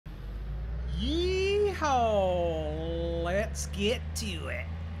Oh, let's get to it.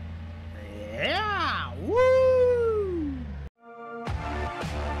 Yeah, woo!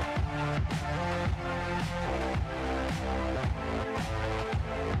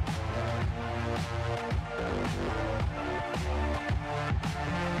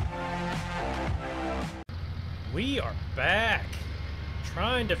 We are back,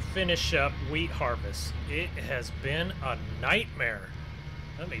 trying to finish up wheat harvest. It has been a nightmare.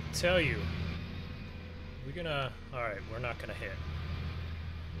 Let me tell you. Alright, we're not gonna hit.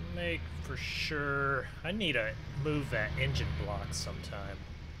 Make for sure. I need to move that engine block sometime.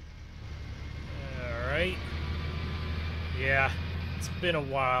 Alright. Yeah, it's been a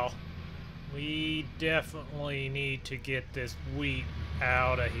while. We definitely need to get this wheat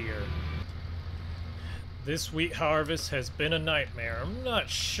out of here. This wheat harvest has been a nightmare. I'm not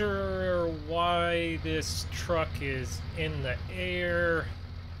sure why this truck is in the air.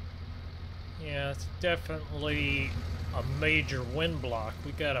 Yeah, it's definitely a major wind block.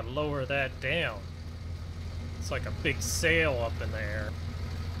 We gotta lower that down. It's like a big sail up in the air.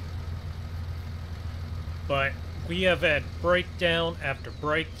 But we have had breakdown after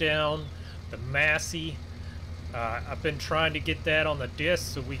breakdown. The Massey, I've been trying to get that on the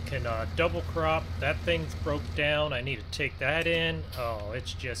disc so we can double crop. That thing's broke down. I need to take that in. Oh,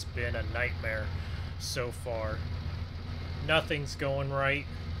 it's just been a nightmare so far. Nothing's going right.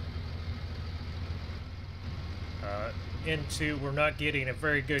 We're not getting a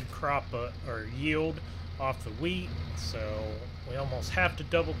very good crop or yield off the wheat, so we almost have to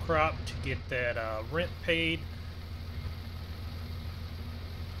double crop to get that rent paid.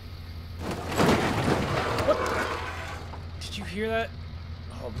 What? Did you hear that?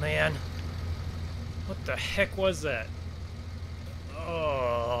 Oh man, what the heck was that?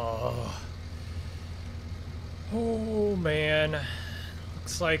 Oh man,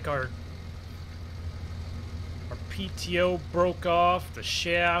 looks like our PTO broke off the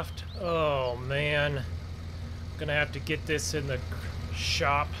shaft. Oh man, gonna have to get this in the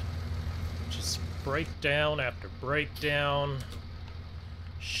shop. Just breakdown after breakdown.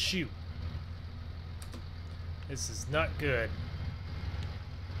 Shoot, this is not good.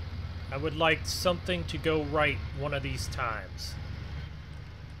 I would like something to go right one of these times.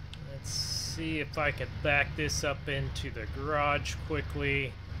 Let's see if I can back this up into the garage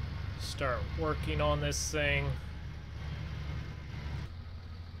quickly. Start working on this thing.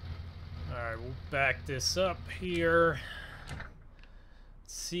 Alright, we'll back this up here.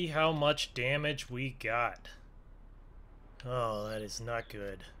 See how much damage we got. Oh, that is not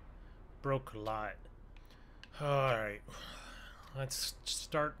good. Broke a lot. Alright. Let's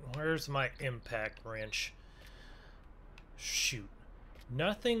start. Where's my impact wrench? Shoot.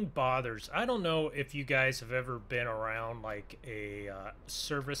 Nothing bothers. I don't know if you guys have ever been around like a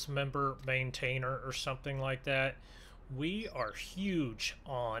service member maintainer or something like that. We are huge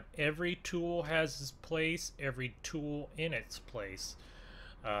on every tool has its place, every tool in its place.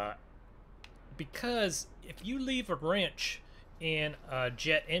 Because if you leave a wrench in a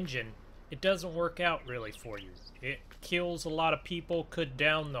jet engine, it doesn't work out really for you. It kills a lot of people, could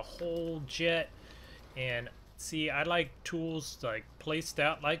down the whole jet. And see, I like tools like placed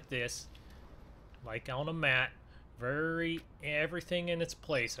out like this, like on a mat, everything in its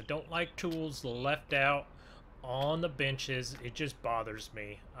place. I don't like tools left out on the benches. It just bothers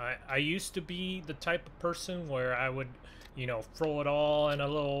me. I used to be the type of person where I would, you know, throw it all in a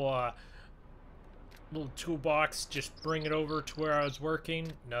little toolbox, just bring it over to where I was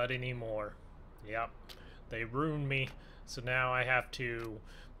working. Not anymore. Yep, they ruined me. So now I have to,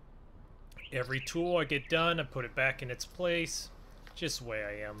 every tool I get done, I put it back in its place. Just the way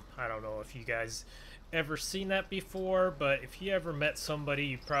I am. I don't know if you guys ever seen that before, but if you ever met somebody,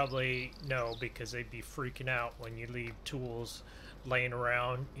 you probably know, because they'd be freaking out when you leave tools laying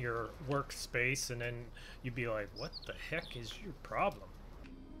around your workspace, and then you'd be like, what the heck is your problem?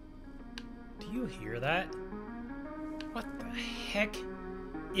 Do you hear that? What the heck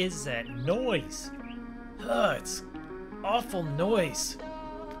is that noise? Ugh, it's awful noise.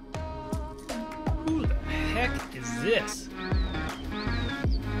 Who the heck is this?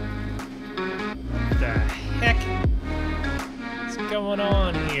 What the heck? What's going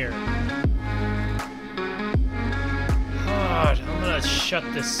on here? God, I'm gonna shut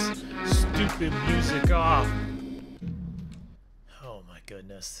this stupid music off. Oh my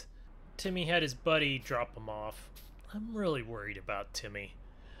goodness. Timmy had his buddy drop him off. I'm really worried about Timmy.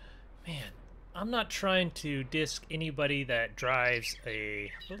 Man, I'm not trying to diss anybody that drives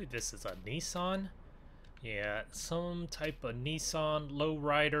I believe this is a Nissan. Yeah, some type of Nissan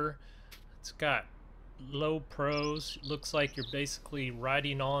lowrider. It's got low pros. Looks like you're basically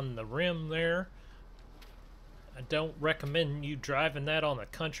riding on the rim there. I don't recommend you driving that on a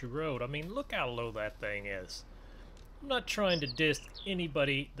country road. I mean, look how low that thing is. I'm not trying to diss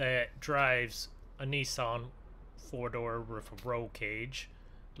anybody that drives a Nissan four-door with a roll cage,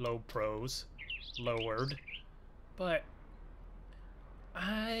 low pros, lowered, but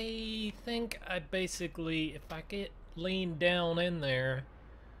I think I basically, if I get leaned down in there,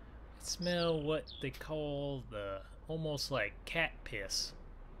 I smell what they call the almost like cat piss,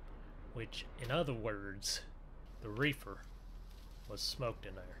 which in other words, the reefer was smoked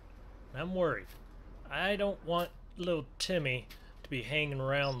in there. And I'm worried. I don't want little Timmy to be hanging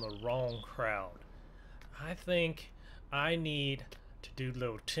around the wrong crowd. I think I need to do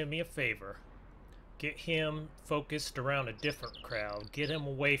little Timmy a favor. Get him focused around a different crowd. Get him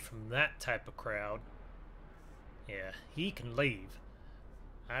away from that type of crowd. Yeah, he can leave.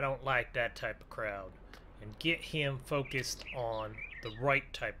 I don't like that type of crowd. And get him focused on the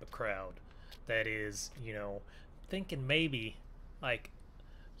right type of crowd. That is, you know, thinking maybe, like,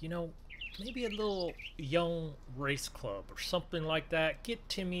 you know, maybe a little young race club or something like that. Get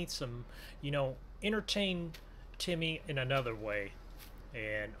Timmy some, you know, entertain Timmy in another way.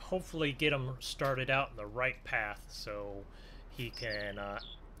 And hopefully get him started out in the right path so he can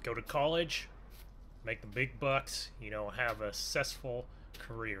go to college, make the big bucks, you know, have a successful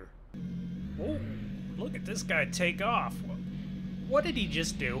career. Oh, look at this guy take off. What did he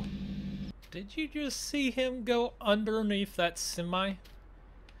just do? Did you just see him go underneath that semi? I'll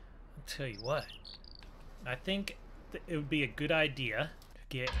tell you what. I think that it would be a good idea to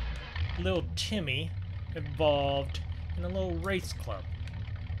get little Timmy involved in a little race club.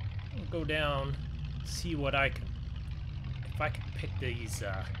 I'll go down, see what I can, if I can pick these,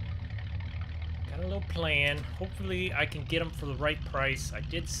 got a little plan. Hopefully I can get them for the right price. I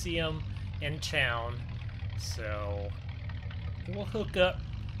did see them in town, so we'll hook up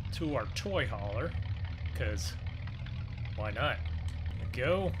to our toy hauler, because why not? There we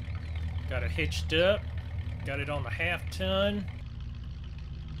go. Got it hitched up, got it on the half-ton.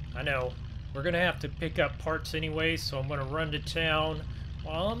 I know, we're gonna have to pick up parts anyway, so I'm gonna run to town.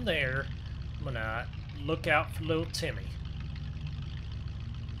 While I'm there, I'm gonna look out for little Timmy.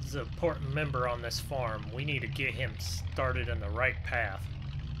 He's an important member on this farm. We need to get him started in the right path.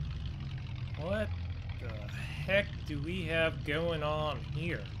 What the heck do we have going on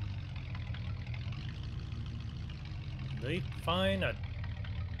here? Did they find a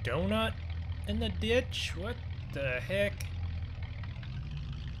donut in the ditch? What the heck?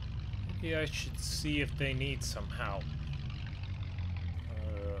 Maybe I should see if they need some help.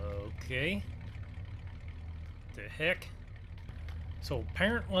 Okay. The heck? So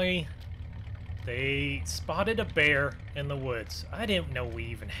apparently they spotted a bear in the woods. I didn't know we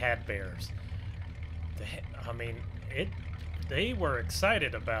even had bears. I mean, they were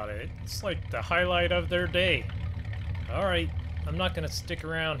excited about it. It's like the highlight of their day. Alright, I'm not gonna stick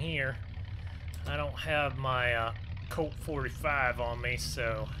around here. I don't have my Colt 45 on me,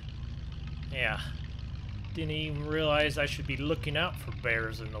 so yeah. Didn't even realize I should be looking out for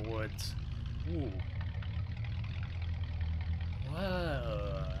bears in the woods. Ooh.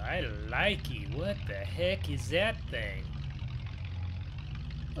 Whoa, I like it. What the heck is that thing?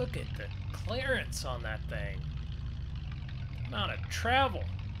 Look at the clearance on that thing. Amount of travel.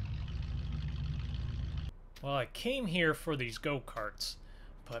 Well, I came here for these go-karts,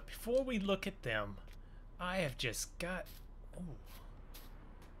 but before we look at them, I have just got... Ooh.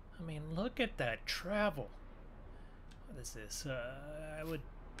 I mean, look at that travel. What is this? I would...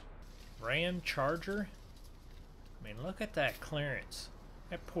 Ram Charger? I mean, look at that clearance.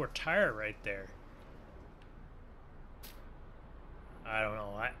 That poor tire right there. I don't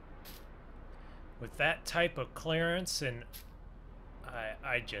know. With that type of clearance, and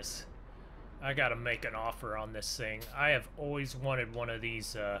I gotta make an offer on this thing. I have always wanted one of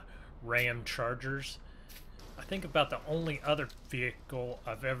these Ram Chargers. I think about the only other vehicle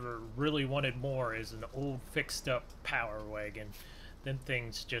I've ever really wanted more is an old fixed-up Power Wagon. Them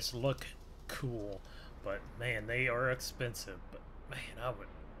things just look cool, but man, they are expensive. But man,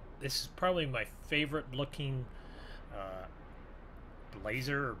 this is probably my favorite looking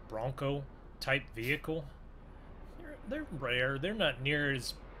Blazer or Bronco type vehicle. They're rare. They're not near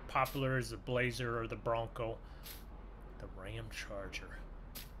as popular as the Blazer or the Bronco. The Ram Charger.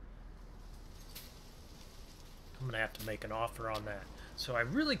 I'm gonna have to make an offer on that. So I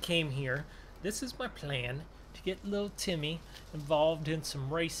really came here. This is my plan, to get little Timmy involved in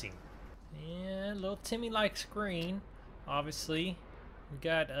some racing. Yeah, little Timmy likes green. Obviously, we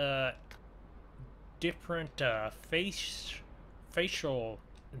got different facial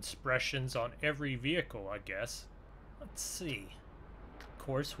expressions on every vehicle, I guess. Let's see. Of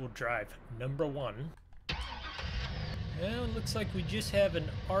course, we'll drive number 1. Well, it looks like we just have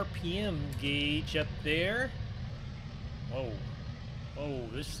an RPM gauge up there. Whoa. Whoa,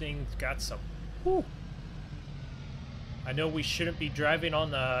 this thing's got some... Whew. I know we shouldn't be driving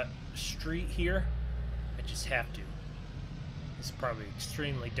on the street here. I just have to. It's probably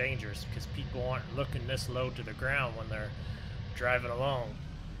extremely dangerous because people aren't looking this low to the ground when they're driving along.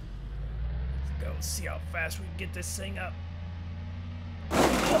 Let's go see how fast we can get this thing up.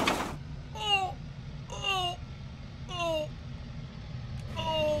 Oh! Oh! Oh!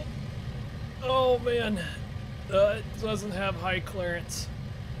 Oh! Oh, man. It doesn't have high clearance.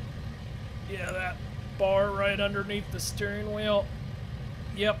 Yeah, that bar right underneath the steering wheel.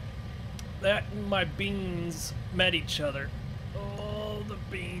 Yep. That and my beans met each other. Oh, the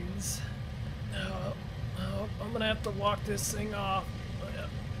beans. Oh, I'm gonna have to walk this thing off.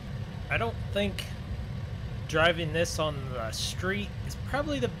 I don't think driving this on the street is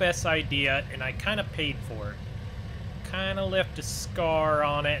probably the best idea, and I kind of paid for it. Kind of left a scar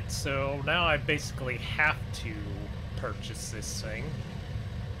on it, so now I basically have to purchase this thing.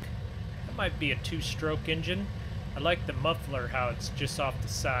 That might be a 2-stroke engine. I like the muffler, how it's just off the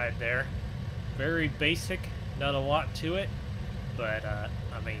side there. Very basic, not a lot to it, but I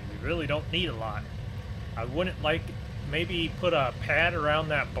mean, you really don't need a lot. I wouldn't like maybe put a pad around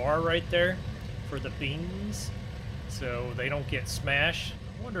that bar right there for the beans so they don't get smashed.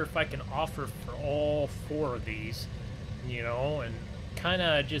 I wonder if I can offer for all 4 of these, you know, and kind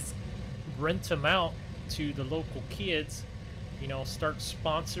of just rent them out to the local kids, you know, start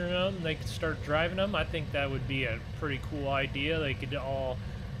sponsoring them, and they can start driving them. I think that would be a pretty cool idea. They could all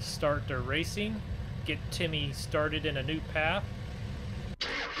start their racing, get Timmy started in a new path.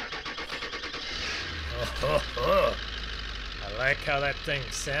 Oh, I like how that thing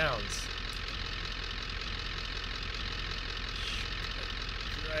sounds.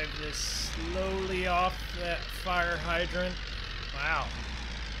 Drive this slowly off that fire hydrant. Wow.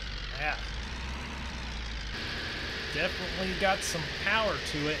 Yeah. Definitely got some power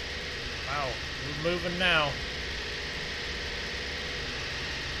to it. Wow, we're moving now.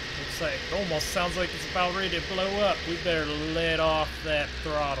 Looks like it almost sounds like it's about ready to blow up. We better let off that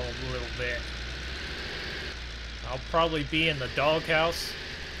throttle a little bit. I'll probably be in the doghouse.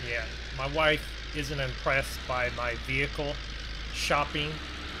 Yeah, my wife isn't impressed by my vehicle shopping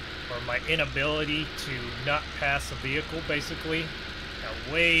or my inability to not pass a vehicle, basically.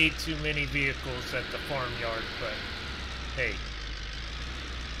 Got way too many vehicles at the farmyard, but hey,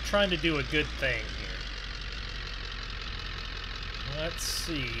 trying to do a good thing here. Let's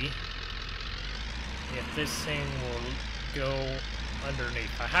see if this thing will go underneath.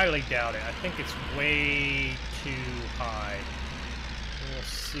 I highly doubt it. I think it's way too high. We'll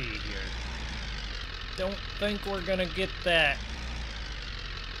see here. Don't think we're gonna get that.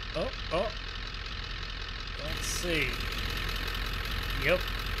 Oh. Let's see. Yep.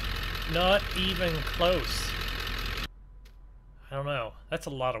 Not even close. I don't know. That's a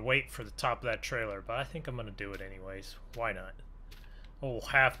lot of weight for the top of that trailer, but I think I'm gonna do it anyways. Why not? Old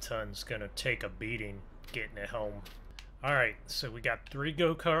half-ton's gonna take a beating getting it home. Alright, so we got 3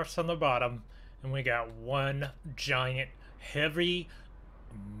 go-karts on the bottom, and we got 1 giant, heavy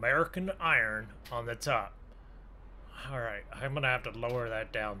American iron on the top. Alright, I'm gonna have to lower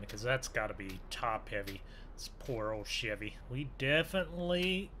that down because that's gotta be top-heavy. This poor old Chevy. We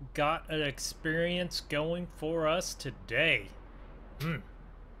definitely got an experience going for us today.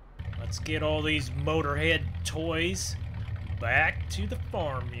 Let's get all these Motorhead toys back to the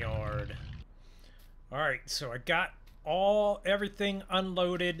farmyard. Alright, so I got everything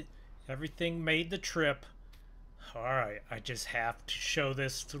unloaded, everything made the trip. Alright, I just have to show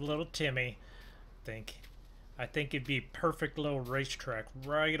this to little Timmy. I think it'd be a perfect little racetrack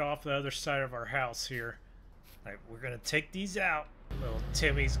right off the other side of our house here. Alright, we're gonna take these out. Little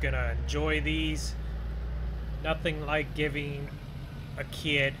Timmy's gonna enjoy these. Nothing like giving a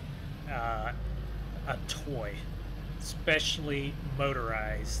kid a toy, especially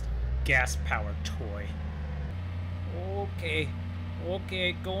motorized gas-powered toy. Okay,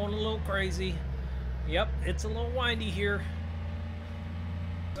 going a little crazy. Yep, it's a little windy here.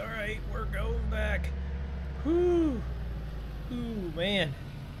 Alright, we're going back. Whew, man.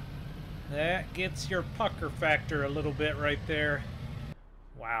 That gets your pucker factor a little bit right there.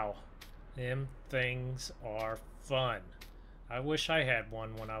 Wow, them things are fun. I wish I had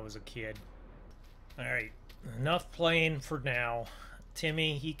one when I was a kid. Alright, enough playing for now.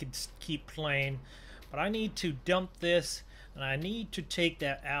 Timmy, he could keep playing, but I need to dump this, and I need to take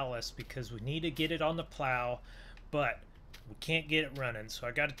that Alice because we need to get it on the plow, but we can't get it running, so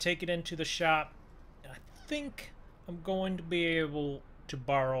I got to take it into the shop. I think I'm going to be able to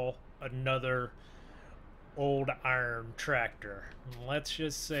borrow another old iron tractor. Let's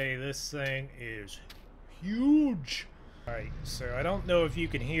just say this thing is huge. Alright, so I don't know if you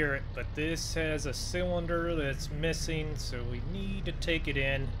can hear it, but this has a cylinder that's missing, so we need to take it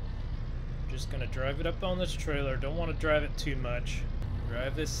in. Just gonna drive it up on this trailer. Don't want to drive it too much.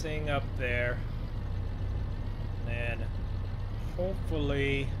 Drive this thing up there. And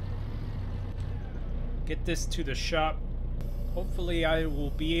hopefully get this to the shop. Hopefully I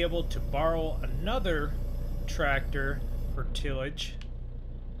will be able to borrow another tractor for tillage.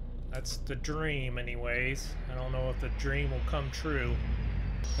 That's the dream anyways. I don't know if the dream will come true.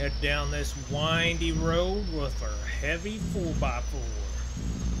 Head down this windy road with our heavy 4x4.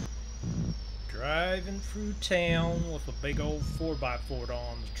 Driving through town with a big old 4x4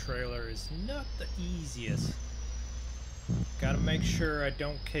 on the trailer is not the easiest. Gotta make sure I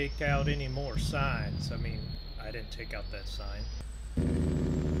don't take out any more signs. I mean, I didn't take out that sign.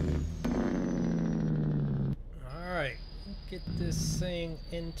 Alright, get this thing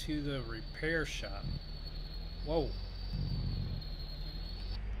into the repair shop. Whoa.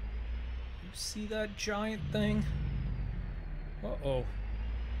 You see that giant thing? Uh-oh.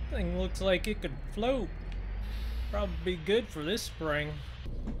 Thing looks like it could float. Probably be good for this spring.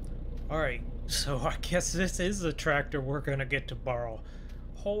 Alright, so I guess this is the tractor we're gonna get to borrow.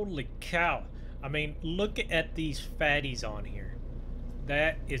 Holy cow. I mean, look at these fatties on here.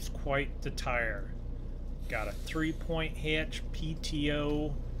 That is quite the tire. Got a 3-point hitch,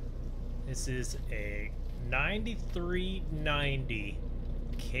 PTO. This is a 9390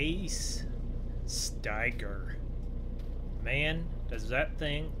 case STEIGER. Man, does that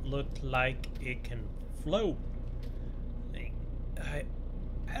thing look like it can float?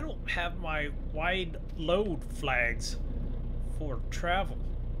 I don't have my wide load flags for travel.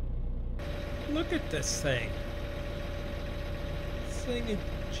 Look at this thing. This thing is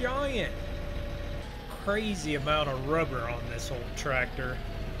giant. Crazy amount of rubber on this old tractor.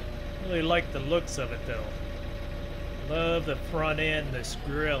 Really like the looks of it though. Love the front end, this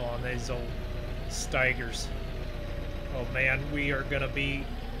grill on these old STEIGERs. Oh man,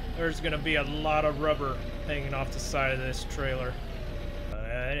 there's gonna be a lot of rubber hanging off the side of this trailer.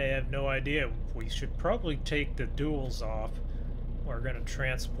 I have no idea. We should probably take the duals off. We're gonna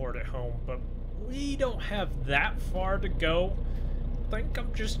transport it home, but we don't have that far to go. I think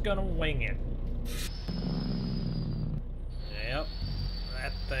I'm just gonna wing it. Yep,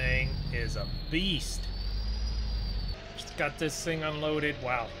 that thing is a beast. Just got this thing unloaded.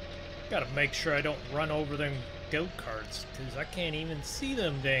 Wow, gotta make sure I don't run over them go-karts, because I can't even see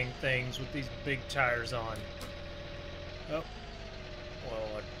them dang things with these big tires on. Oh,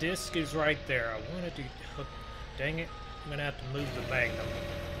 well, a disc is right there. I wanted to hook. Dang it, I'm gonna have to move the Magnum.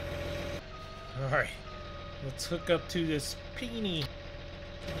 Alright, let's hook up to this Peony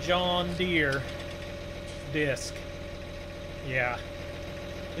John Deere disc. Yeah,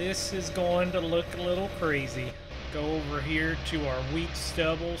 this is going to look a little crazy. Go over here to our wheat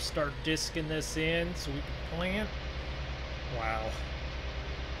stubble, start disking this in so we can plant. Wow.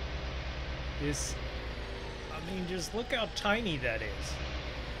 This, I mean, just look how tiny that is.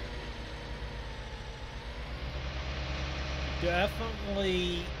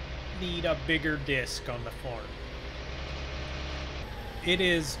 Definitely need a bigger disc on the farm. It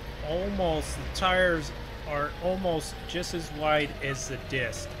is almost, the tires are almost just as wide as the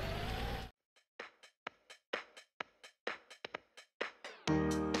disc.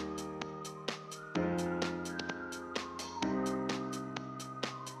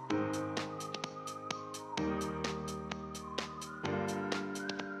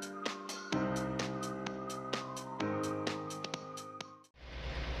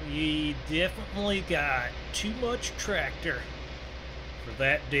 We definitely got too much tractor for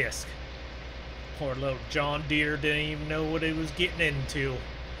that disc. Poor little John Deere didn't even know what he was getting into.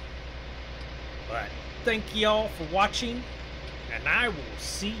 But thank y'all for watching, and I will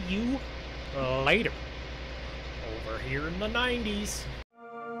see you later over here in the 90s.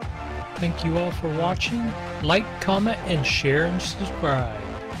 Thank you all for watching. Like, comment, and share and subscribe.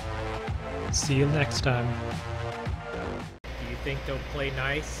 See you next time. Do you think they'll play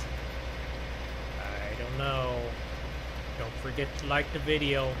nice? I don't know. Don't forget to like the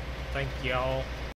video. Thank y'all.